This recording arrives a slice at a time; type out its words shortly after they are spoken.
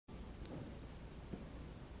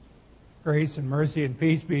Grace and mercy and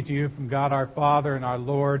peace be to you from God our Father and our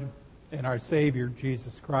Lord and our Savior,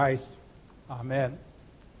 Jesus Christ. Amen.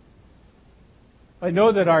 I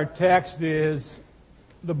know that our text is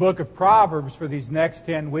the book of Proverbs for these next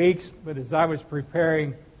 10 weeks, but as I was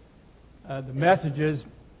preparing the messages,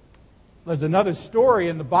 there's another story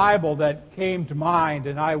in the Bible that came to mind,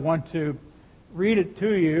 and I want to read it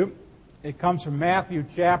to you. It comes from Matthew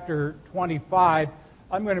chapter 25.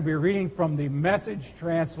 I'm going to be reading from the Message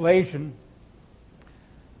translation.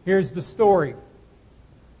 Here's the story.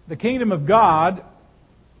 The kingdom of God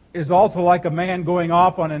is also like a man going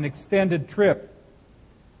off on an extended trip.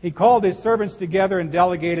 He called his servants together and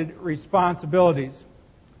delegated responsibilities.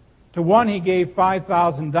 To one he gave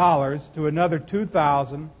 $5,000, to another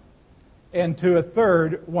 $2,000, and to a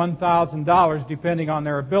third $1,000, depending on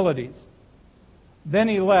their abilities. Then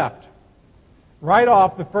he left. Right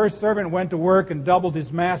off, the first servant went to work and doubled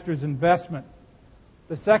his master's investment.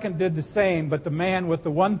 The second did the same, but the man with the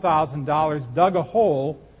 $1,000 dug a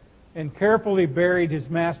hole and carefully buried his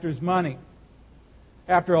master's money.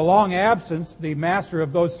 After a long absence, the master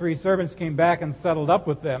of those three servants came back and settled up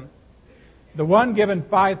with them. The one given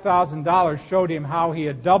 $5,000 showed him how he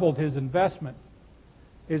had doubled his investment.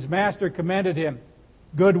 His master commended him.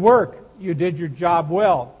 "Good work, you did your job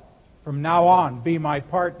well. From now on, be my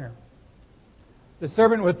partner." The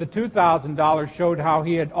servant with the $2,000 showed how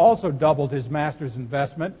he had also doubled his master's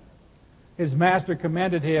investment. His master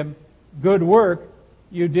commended him. "Good work,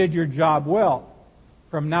 you did your job well.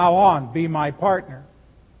 From now on, be my partner."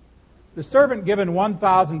 The servant given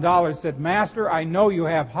 $1,000 said, "Master, I know you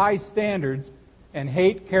have high standards and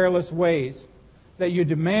hate careless ways, that you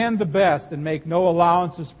demand the best and make no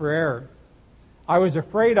allowances for error. I was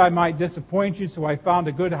afraid I might disappoint you, so I found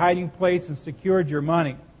a good hiding place and secured your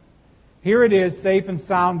money. Here it is, safe and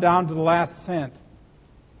sound down to the last cent."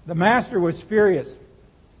 The master was furious.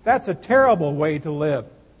 "That's a terrible way to live.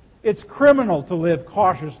 It's criminal to live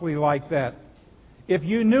cautiously like that. If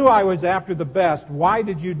you knew I was after the best, why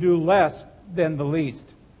did you do less than the least?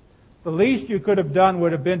 The least you could have done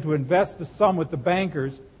would have been to invest the sum with the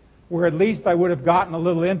bankers, where at least I would have gotten a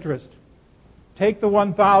little interest. Take the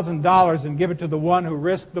 $1,000 and give it to the one who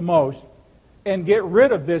risked the most, and get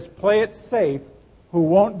rid of this play it safe who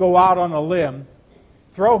won't go out on a limb.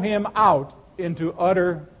 Throw him out into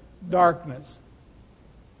utter darkness."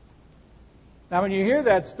 Now, when you hear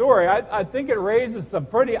that story, I think it raises some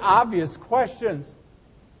pretty obvious questions.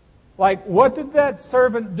 Like, what did that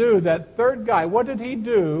servant do, that third guy? What did he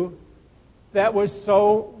do that was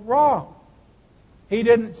so wrong? He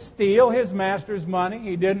didn't steal his master's money.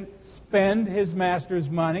 He didn't spend his master's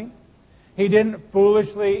money. He didn't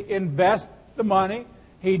foolishly invest the money.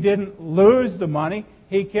 He didn't lose the money.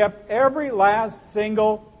 He kept every last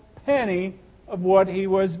single penny of what he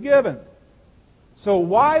was given. So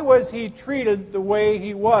why was he treated the way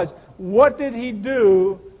he was? What did he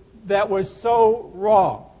do that was so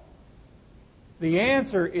wrong? The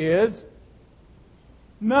answer is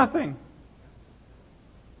nothing.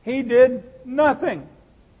 He did nothing.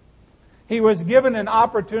 He was given an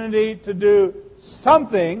opportunity to do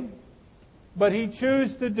something, but he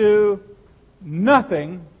chose to do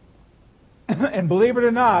nothing. And believe it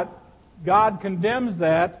or not, God condemns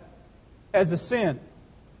that as a sin.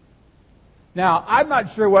 Now, I'm not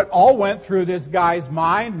sure what all went through this guy's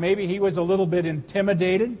mind. Maybe he was a little bit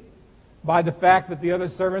intimidated by the fact that the other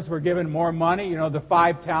servants were given more money, the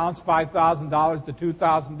 5 talents, $5,000 to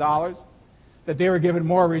 $2,000, that they were given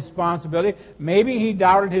more responsibility. Maybe he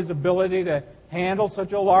doubted his ability to handle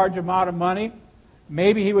such a large amount of money.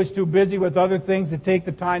 Maybe he was too busy with other things to take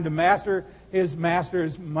the time to master his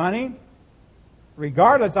master's money.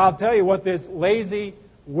 Regardless, I'll tell you what this lazy,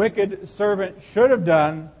 wicked servant should have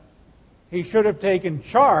done. He should have taken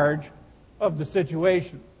charge of the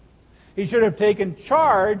situation. He should have taken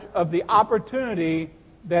charge of the opportunity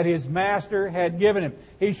that his master had given him.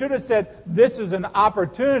 He should have said, "This is an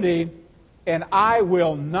opportunity, and I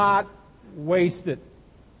will not waste it."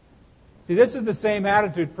 See, this is the same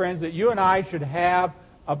attitude, friends, that you and I should have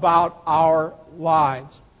about our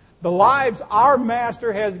lives. The lives our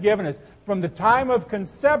master has given us, from the time of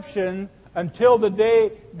conception until the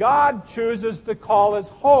day God chooses to call us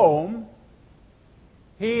home,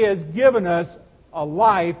 He has given us a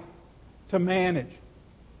life to manage.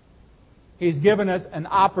 He's given us an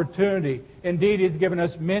opportunity. Indeed, He's given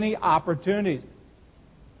us many opportunities.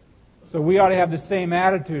 So we ought to have the same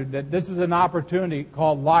attitude, that this is an opportunity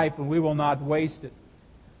called life and we will not waste it.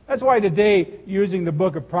 That's why today, using the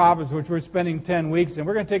book of Proverbs, which we're spending 10 weeks in,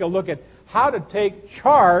 we're going to take a look at how to take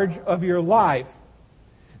charge of your life.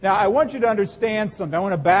 Now, I want you to understand something. I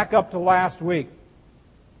want to back up to last week.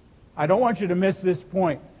 I don't want you to miss this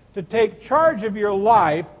point. To take charge of your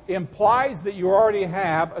life implies that you already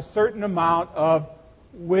have a certain amount of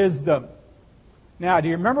wisdom. Now, do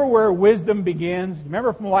you remember where wisdom begins?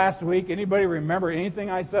 Remember from last week? Anybody remember anything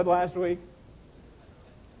I said last week?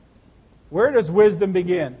 Where does wisdom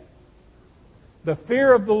begin? The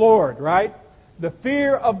fear of the Lord, right? The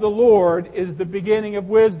fear of the Lord is the beginning of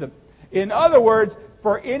wisdom. In other words,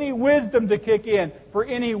 for any wisdom to kick in, for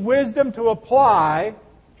any wisdom to apply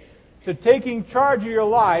to taking charge of your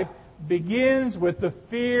life, begins with the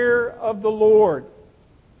fear of the Lord.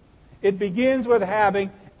 It begins with having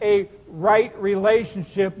a right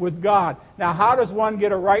relationship with God. Now, how does one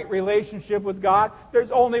get a right relationship with God? There's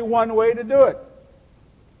only one way to do it.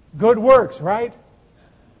 Good works, right?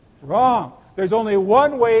 Wrong. There's only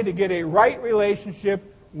one way to get a right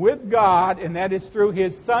relationship with God, and that is through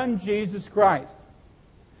His Son, Jesus Christ.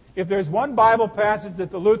 If there's one Bible passage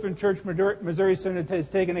that the Lutheran Church Missouri Synod has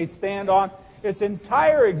taken a stand on, its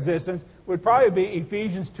entire existence would probably be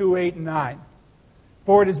Ephesians 2, 8, and 9.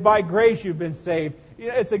 For it is by grace you've been saved.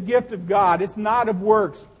 It's a gift of God. It's not of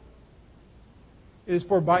works. It is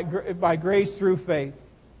by grace through faith.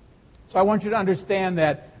 So I want you to understand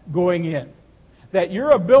that going in. That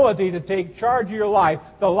your ability to take charge of your life,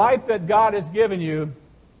 the life that God has given you,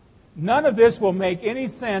 none of this will make any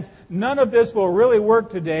sense. None of this will really work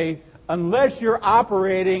today unless you're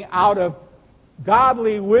operating out of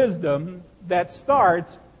godly wisdom that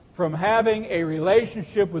starts from having a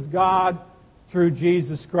relationship with God through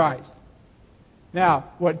Jesus Christ. Now,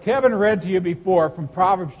 what Kevin read to you before from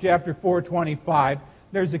Proverbs chapter 4:25,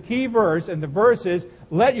 there's a key verse, and the verse is,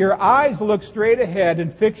 "Let your eyes look straight ahead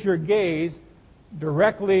and fix your gaze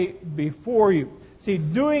directly before you." See,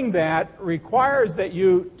 doing that requires that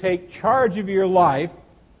you take charge of your life,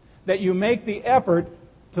 that you make the effort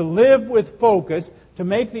to live with focus, to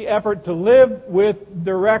make the effort to live with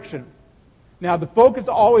direction. Now, the focus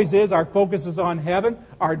always is, our focus is on heaven,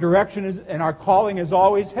 our direction is, and our calling is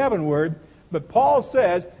always heavenward. But Paul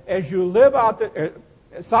says, as you live out,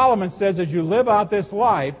 Solomon says, as you live out this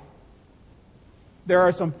life, there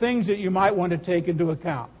are some things that you might want to take into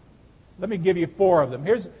account. Let me give you 4 of them.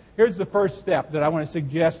 Here's the first step that I want to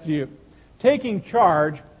suggest to you. Taking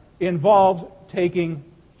charge involves taking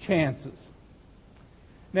chances.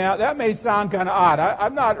 Now, that may sound kind of odd.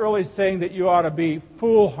 I'm not really saying that you ought to be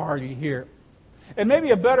foolhardy here. And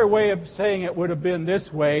maybe a better way of saying it would have been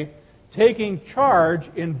this way. Taking charge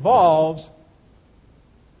involves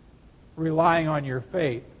relying on your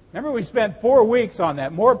faith. Remember, we spent 4 weeks on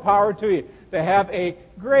that. More power to you. To have a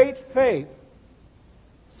great faith.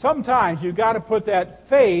 Sometimes you've got to put that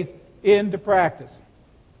faith into practice.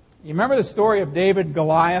 You remember the story of David and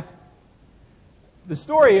Goliath? The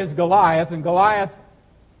story is Goliath,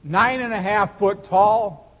 9.5 foot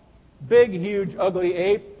tall, big, huge, ugly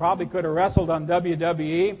ape, probably could have wrestled on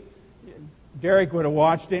WWE. Derek would have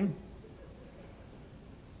watched him.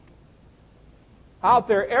 Out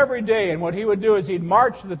there every day, and what he would do is he'd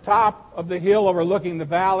march to the top of the hill overlooking the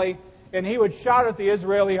valley, and he would shout at the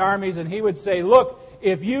Israeli armies, and he would say, "Look,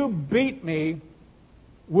 if you beat me,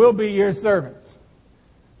 we'll be your servants.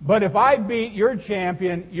 But if I beat your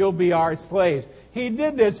champion, you'll be our slaves." He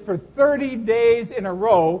did this for 30 days in a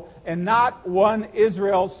row, and not one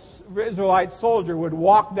Israelite soldier would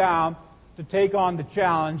walk down to take on the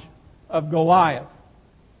challenge of Goliath.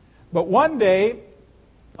 But one day,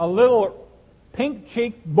 a little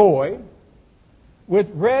pink-cheeked boy with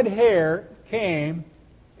red hair came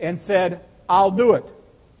and said, "I'll do it.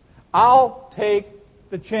 I'll take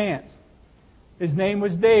the chance." His name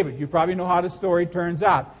was David. You probably know how the story turns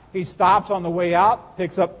out. He stops on the way out,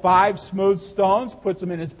 picks up 5 smooth stones, puts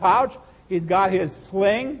them in his pouch. He's got his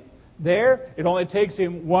sling there. It only takes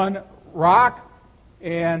him 1 rock.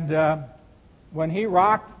 And when he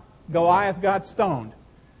rocked, Goliath got stoned.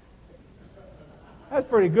 That's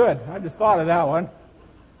pretty good. I just thought of that one.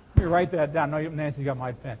 Let me write that down. No, Nancy's got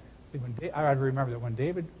my pen. See, I got to remember that when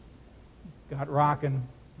David got rocking,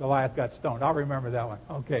 Goliath got stoned. I'll remember that one.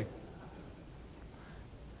 Okay.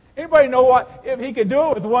 Anybody know what, if he could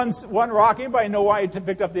do it with one rock, anybody know why he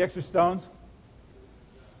picked up the extra stones?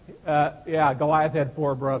 Yeah, Goliath had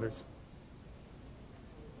 4 brothers.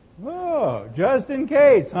 Oh, just in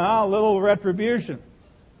case, huh? A little retribution.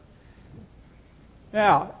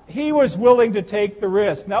 Now, he was willing to take the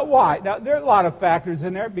risk. Now, why? Now, there are a lot of factors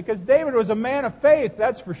in there, because David was a man of faith,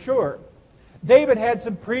 that's for sure. David had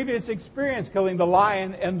some previous experience killing the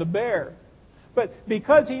lion and the bear. But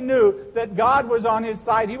because he knew that God was on his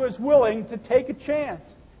side, he was willing to take a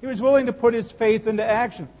chance. He was willing to put his faith into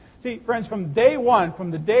action. See, friends, from day one,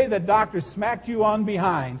 from the day that doctor smacked you on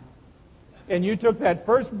behind, and you took that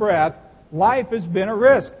first breath, life has been a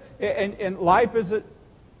risk. And life is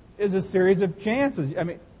is a series of chances. I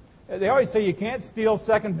mean, they always say you can't steal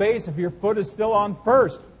second base if your foot is still on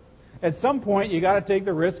first. At some point, you got to take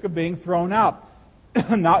the risk of being thrown out.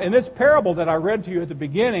 Now, in this parable that I read to you at the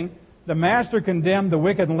beginning, the master condemned the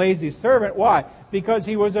wicked and lazy servant. Why? Because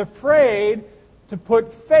he was afraid to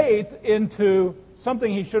put faith into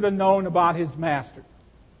something he should have known about his master.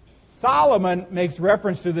 Solomon makes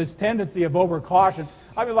reference to this tendency of overcaution.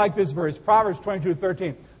 I mean, like this verse, Proverbs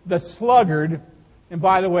 22:13. The sluggard, and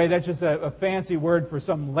by the way, that's just a fancy word for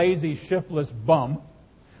some lazy, shiftless bum.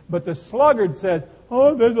 But the sluggard says,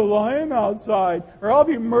 oh, there's a lion outside, or I'll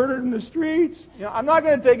be murdered in the streets. You know, I'm not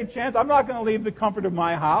going to take a chance. I'm not going to leave the comfort of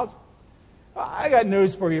my house. I got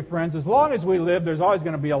news for you, friends. As long as we live, there's always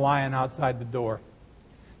going to be a lion outside the door.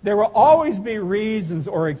 There will always be reasons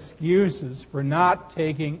or excuses for not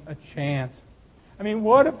taking a chance. I mean,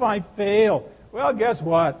 what if I fail? Well, guess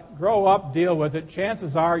what? Grow up, deal with it.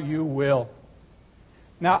 Chances are you will.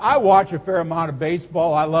 Now, I watch a fair amount of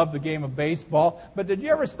baseball. I love the game of baseball. But did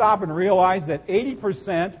you ever stop and realize that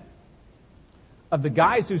 80% of the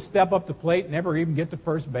guys who step up to plate never even get to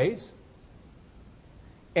first base?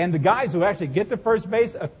 And the guys who actually get to first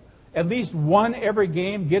base, at least one every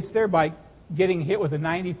game gets there by getting hit with a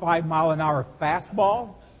 95-mile-an-hour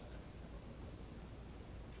fastball?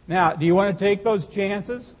 Now, do you want to take those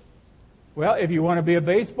chances? Well, if you want to be a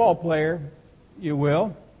baseball player, you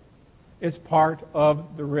will. It's part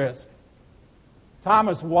of the risk.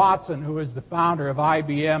 Thomas Watson, who is the founder of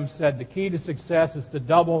IBM, said the key to success is to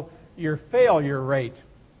double your failure rate.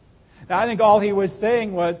 Now, I think all he was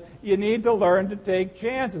saying was you need to learn to take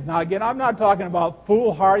chances. Now, again, I'm not talking about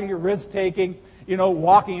foolhardy risk-taking,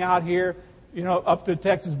 walking out here, up to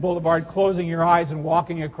Texas Boulevard, closing your eyes and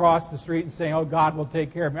walking across the street and saying, oh, God will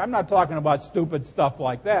take care of me. I'm not talking about stupid stuff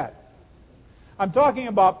like that. I'm talking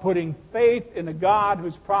about putting faith in a God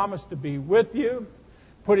who's promised to be with you,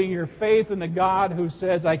 putting your faith in a God who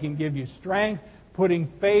says, I can give you strength, putting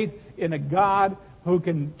faith in a God who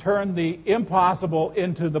can turn the impossible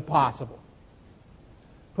into the possible.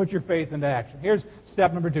 Put your faith into action. Here's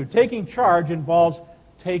step number 2. Taking charge involves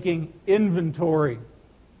taking inventory.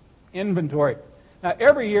 Inventory. Now,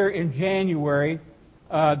 every year in January,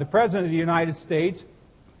 the President of the United States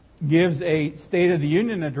gives a State of the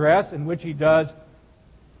Union address in which he does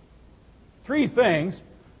 3 things.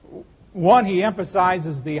 One, he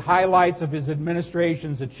emphasizes the highlights of his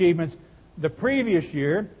administration's achievements the previous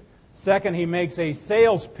year. Second, he makes a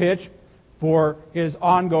sales pitch for his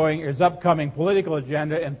upcoming political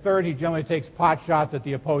agenda. And third, he generally takes pot shots at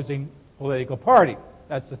the opposing political party.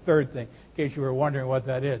 That's the third thing, in case you were wondering what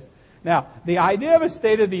that is. Now, the idea of a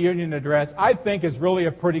State of the Union address, I think, is really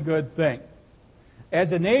a pretty good thing.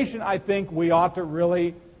 As a nation, I think we ought to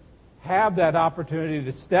really have that opportunity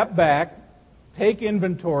to step back, take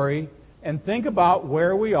inventory, and think about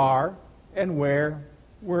where we are and where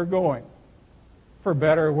we're going. For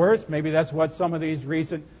better or worse, maybe that's what some of these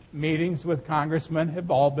recent meetings with congressmen have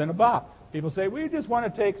all been about. People say, we just want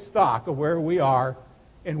to take stock of where we are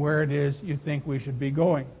and where it is you think we should be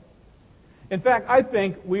going. In fact, I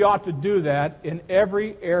think we ought to do that in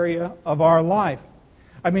every area of our life.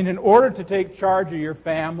 I mean, in order to take charge of your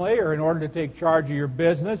family, or in order to take charge of your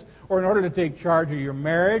business, or in order to take charge of your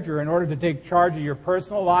marriage, or in order to take charge of your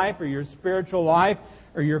personal life, or your spiritual life,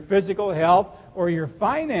 or your physical health, or your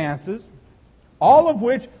finances, all of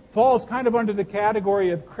which falls kind of under the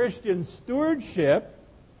category of Christian stewardship,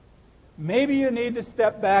 maybe you need to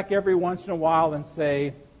step back every once in a while and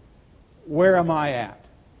say, where am I at?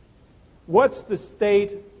 What's the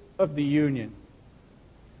state of the union?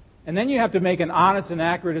 And then you have to make an honest and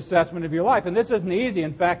accurate assessment of your life. And this isn't easy.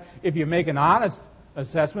 In fact, if you make an honest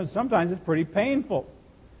assessment, sometimes it's pretty painful.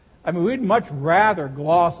 I mean, we'd much rather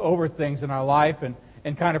gloss over things in our life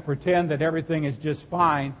and kind of pretend that everything is just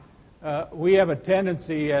fine. We have a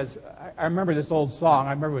tendency, I remember this old song.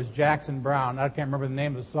 I remember it was Jackson Browne. I can't remember the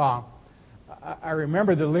name of the song. I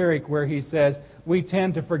remember the lyric where he says, we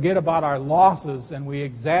tend to forget about our losses and we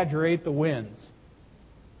exaggerate the wins.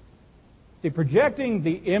 See, projecting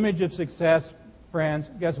the image of success, friends,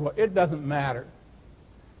 guess what? It doesn't matter.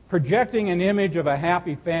 Projecting an image of a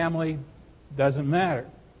happy family doesn't matter.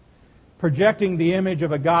 Projecting the image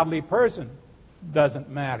of a godly person doesn't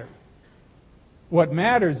matter. What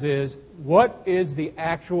matters is, what is the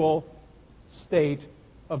actual state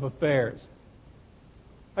of affairs?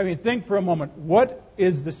 I mean, think for a moment. What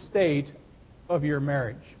is the state of your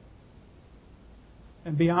marriage?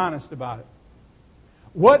 And be honest about it.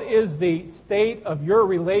 What is the state of your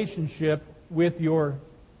relationship with your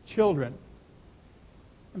children?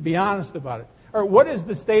 And be honest about it. Or what is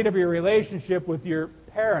the state of your relationship with your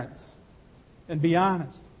parents? And be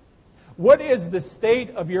honest. What is the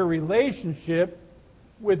state of your relationship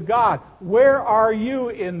with God? Where are you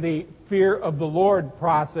in the fear of the Lord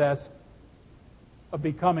process of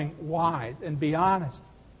becoming wise and be honest?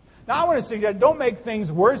 Now I want to suggest, don't make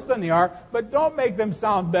things worse than they are, but don't make them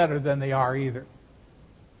sound better than they are either.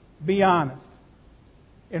 Be honest.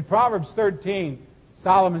 In Proverbs 13,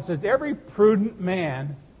 Solomon says, every prudent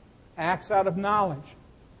man acts out of knowledge.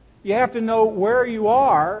 You have to know where you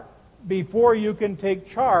are before you can take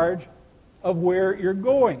charge of where you're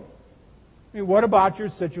going. I mean, what about your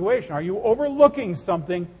situation? Are you overlooking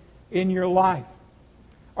something in your life?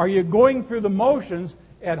 Are you going through the motions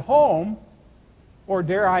at home? Or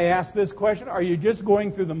dare I ask this question, are you just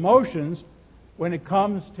going through the motions when it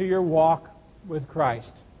comes to your walk with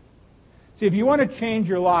Christ? See, if you want to change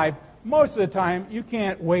your life, most of the time you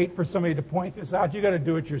can't wait for somebody to point this out. You've got to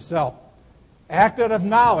do it yourself. Act out of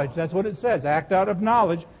knowledge. That's what it says. Act out of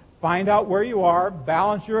knowledge. Find out where you are.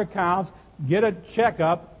 Balance your accounts. Get a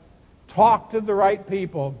checkup. Talk to the right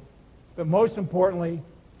people. But most importantly,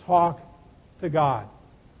 talk to God.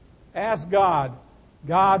 Ask God,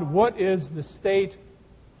 God, what is the state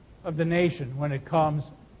of the nation when it comes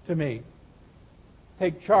to me?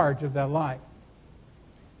 Take charge of that life.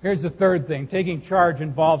 Here's the third thing. Taking charge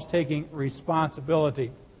involves taking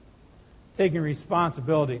responsibility. Taking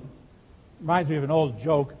responsibility. Reminds me of an old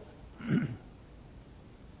joke.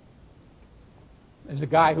 There's a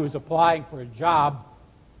guy who's applying for a job,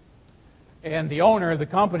 and the owner of the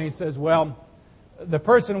company says, well, the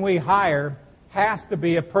person we hire has to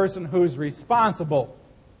be a person who's responsible.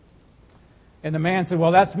 And the man said,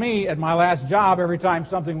 well, that's me at my last job. Every time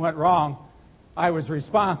something went wrong, I was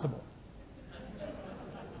responsible.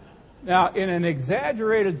 Now, in an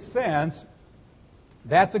exaggerated sense,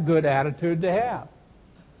 that's a good attitude to have.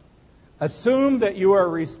 Assume that you are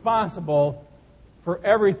responsible for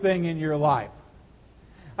everything in your life.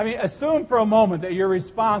 I mean, assume for a moment that you're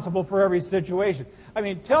responsible for every situation. I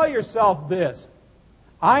mean, tell yourself this.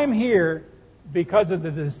 I'm here because of the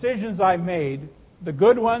decisions I made, the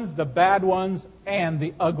good ones, the bad ones, and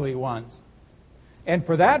the ugly ones. And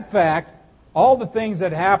for that fact, all the things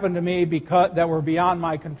that happened to me that were beyond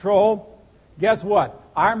my control, guess what?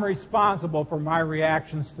 I'm responsible for my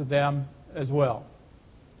reactions to them as well.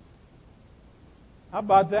 How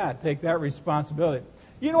about that? Take that responsibility.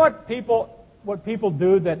 You know what people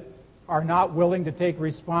do that are not willing to take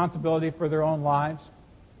responsibility for their own lives?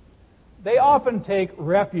 They often take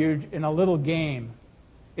refuge in a little game.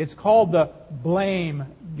 It's called the blame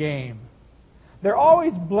game. They're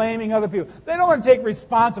always blaming other people. They don't want to take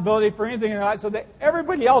responsibility for anything in their life, so that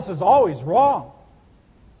everybody else is always wrong.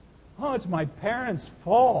 Oh, it's my parents'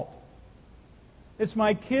 fault. It's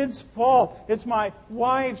my kids' fault. It's my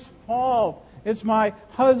wife's fault. It's my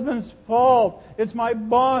husband's fault. It's my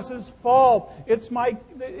boss's fault. It's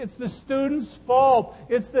the student's fault.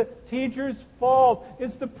 It's the teacher's fault.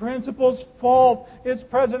 It's the principal's fault. It's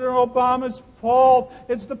President Obama's fault.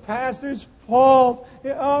 It's the pastor's fault.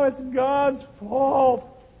 Oh, it's God's fault.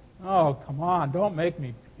 Oh, come on, don't make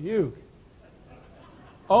me puke.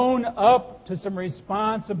 Own up to some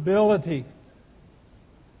responsibility.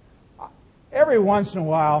 Every once in a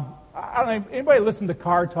while, I don't know, anybody listen to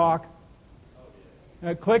Car Talk?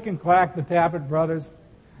 Click and Clack, the Tappet brothers.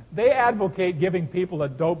 They advocate giving people a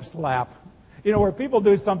dope slap. You know, where people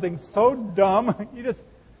do something so dumb,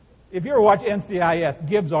 if you ever watch NCIS,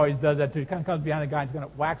 Gibbs always does that too. He kind of comes behind the guy and he's going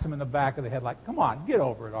to whack him in the back of the head like, come on, get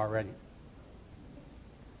over it already.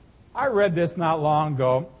 I read this not long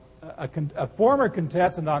ago. A former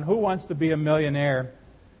contestant on Who Wants to Be a Millionaire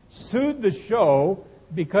sued the show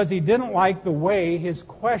because he didn't like the way his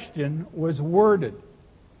question was worded.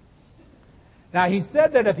 Now, he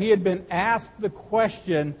said that if he had been asked the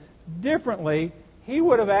question differently, he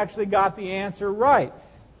would have actually got the answer right.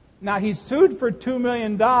 Now, he sued for $2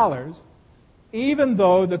 million, even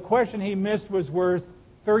though the question he missed was worth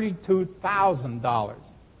 $32,000.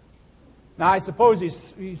 Now, I suppose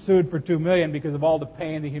he sued for $2 million because of all the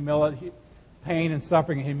pain, pain and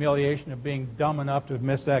suffering and humiliation of being dumb enough to have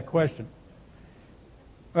missed that question.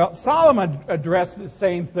 Well, Solomon addressed the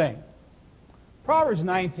same thing. Proverbs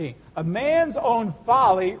 19, a man's own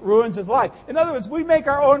folly ruins his life. In other words, we make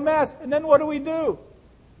our own mess, and then what do?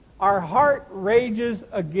 Our heart rages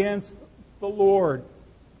against the Lord.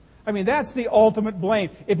 I mean, that's the ultimate blame.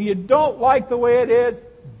 If you don't like the way it is,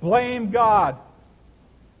 blame God.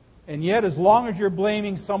 And yet, as long as you're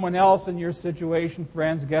blaming someone else in your situation,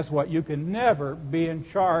 friends, guess what? You can never be in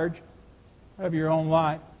charge of your own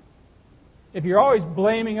life. If you're always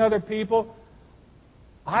blaming other people,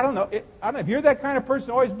 I don't know. If you're that kind of person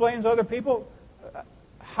who always blames other people,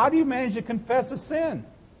 how do you manage to confess a sin?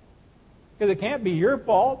 Because it can't be your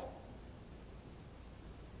fault.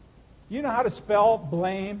 You know how to spell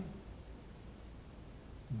blame?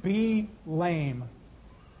 Be lame.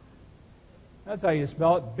 That's how you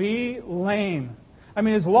spell it. Be lame. I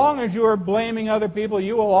mean, as long as you are blaming other people,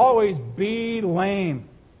 you will always be lame.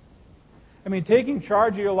 I mean, taking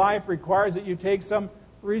charge of your life requires that you take some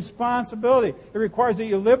responsibility. It requires that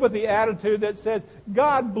you live with the attitude that says,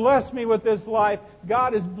 God blessed me with this life.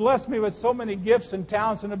 God has blessed me with so many gifts and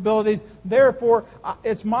talents and abilities. Therefore,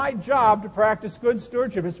 it's my job to practice good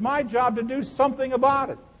stewardship. It's my job to do something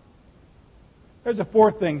about it. There's a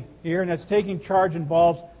fourth thing here, and that's taking charge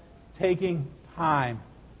involves taking time.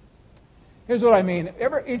 Here's what I mean.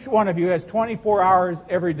 Each one of you has 24 hours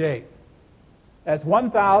every day. That's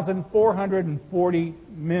 1,440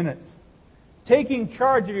 minutes. Taking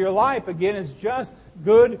charge of your life, again, is just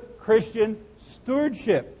good Christian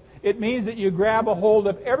stewardship. It means that you grab a hold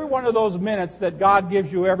of every one of those minutes that God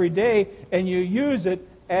gives you every day and you use it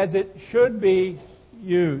as it should be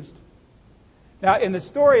used. Now, in the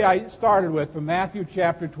story I started with from Matthew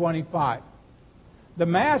chapter 25, the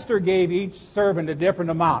master gave each servant a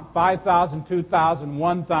different amount, 5,000, 2,000,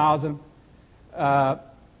 1,000.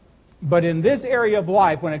 But in this area of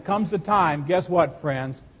life, when it comes to time, guess what,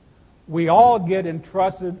 friends? We all get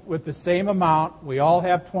entrusted with the same amount. We all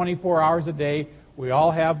have 24 hours a day. We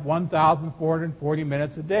all have 1,440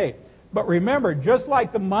 minutes a day. But remember, just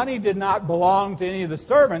like the money did not belong to any of the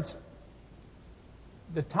servants,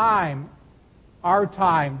 the time, our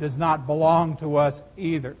time, does not belong to us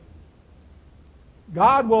either.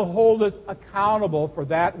 God will hold us accountable for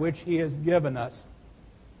that which He has given us.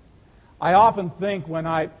 I often think when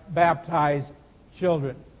I baptize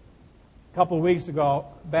children, a couple of weeks ago,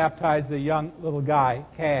 baptized a young little guy,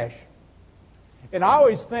 Cash. And I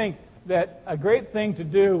always think that a great thing to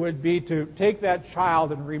do would be to take that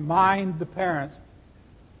child and remind the parents,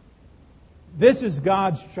 this is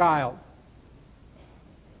God's child.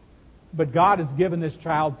 But God has given this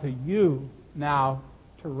child to you now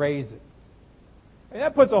to raise it. And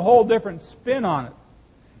that puts a whole different spin on it.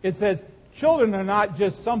 It says, children are not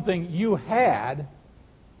just something you had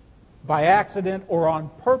by accident or on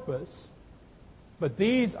purpose, but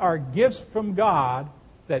these are gifts from God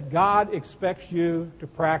that God expects you to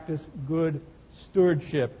practice good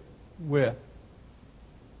stewardship with.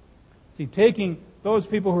 See, taking those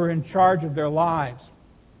people who are in charge of their lives,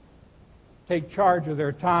 take charge of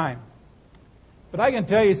their time. But I can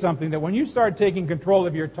tell you something, that when you start taking control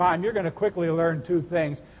of your time, you're going to quickly learn two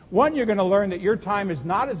things. One, you're going to learn that your time is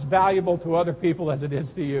not as valuable to other people as it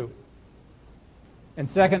is to you. And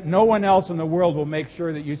second, no one else in the world will make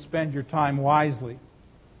sure that you spend your time wisely.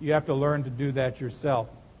 You have to learn to do that yourself.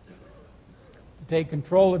 To take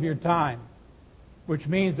control of your time, which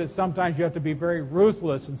means that sometimes you have to be very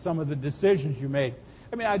ruthless in some of the decisions you make.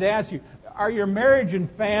 I mean, I'd ask you, are your marriage and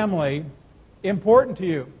family important to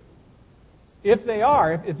you? If they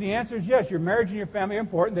are, if the answer is yes, your marriage and your family are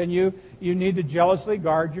important, then you need to jealously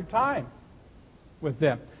guard your time with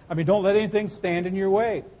them. I mean, don't let anything stand in your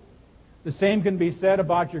way. The same can be said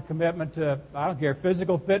about your commitment to, I don't care,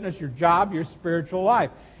 physical fitness, your job, your spiritual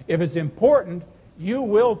life. If it's important, you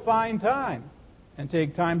will find time and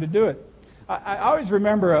take time to do it. I always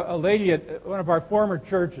remember a lady at one of our former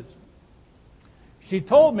churches. She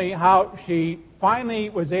told me how she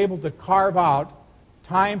finally was able to carve out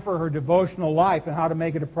time for her devotional life and how to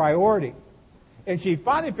make it a priority. And she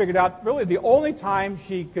finally figured out really the only time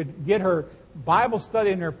she could get her Bible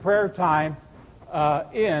study and her prayer time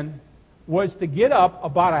in was to get up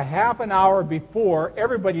about a half an hour before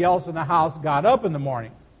everybody else in the house got up in the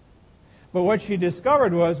morning. But what she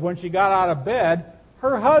discovered was when she got out of bed,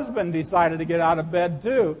 her husband decided to get out of bed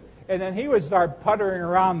too. And then he would start puttering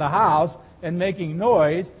around the house and making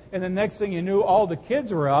noise. And the next thing you knew, all the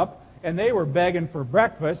kids were up and they were begging for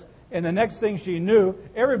breakfast. And the next thing she knew,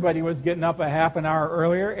 everybody was getting up a half an hour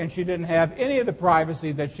earlier, and she didn't have any of the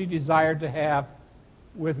privacy that she desired to have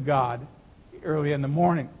with God early in the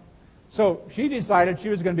morning. So she decided she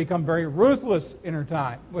was going to become very ruthless in her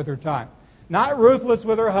time, with her time. Not ruthless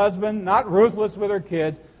with her husband, not ruthless with her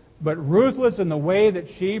kids, but ruthless in the way that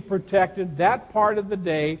she protected that part of the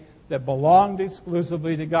day that belonged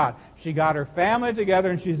exclusively to God. She got her family together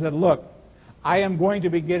and she said, look, I am going to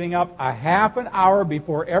be getting up a half an hour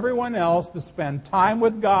before everyone else to spend time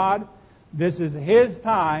with God. This is His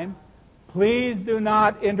time. Please do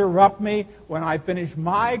not interrupt me. When I finish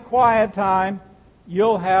my quiet time,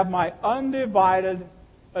 you'll have my undivided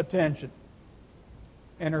attention.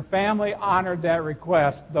 And her family honored that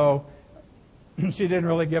request, though she didn't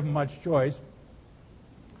really give them much choice.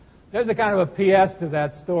 There's a kind of a PS to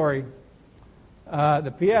that story.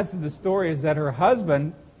 The PS to the story is that her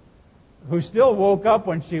husband, who still woke up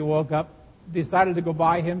when she woke up, decided to go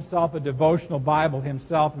buy himself a devotional Bible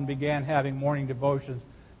himself and began having morning devotions,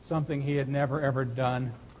 something he had never ever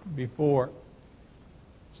done before.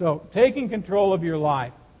 So, taking control of your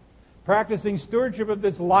life, practicing stewardship of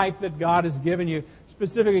this life that God has given you,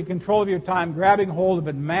 specifically control of your time, grabbing hold of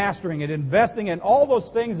it, mastering it, investing in all those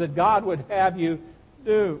things that God would have you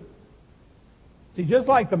do. See, just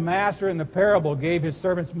like the master in the parable gave his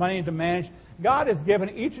servants money to manage, God has given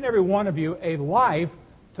each and every one of you a life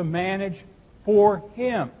to manage for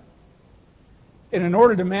Him. And in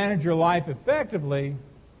order to manage your life effectively,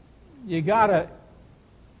 you gotta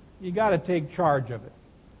take charge of it.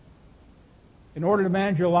 In order to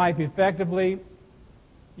manage your life effectively,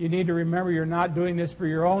 you need to remember you're not doing this for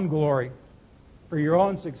your own glory, for your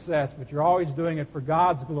own success, but you're always doing it for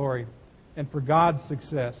God's glory and for God's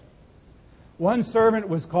success. One servant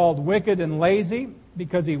was called wicked and lazy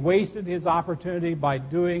because he wasted his opportunity by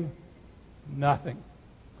doing nothing.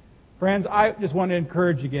 Friends, I just want to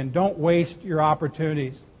encourage you again, don't waste your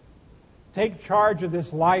opportunities. Take charge of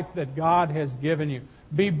this life that God has given you.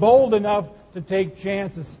 Be bold enough to take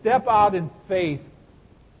chances. Step out in faith.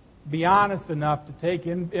 Be honest enough to take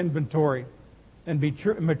inventory. And be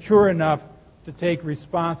mature enough to take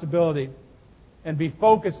responsibility. And be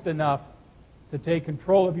focused enough to take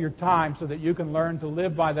control of your time so that you can learn to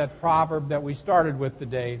live by that proverb that we started with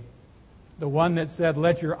today. The one that said,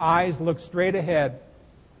 let your eyes look straight ahead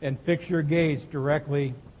and fix your gaze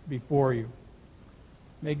directly before you.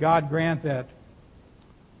 May God grant that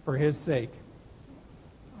for His sake.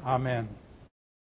 Amen.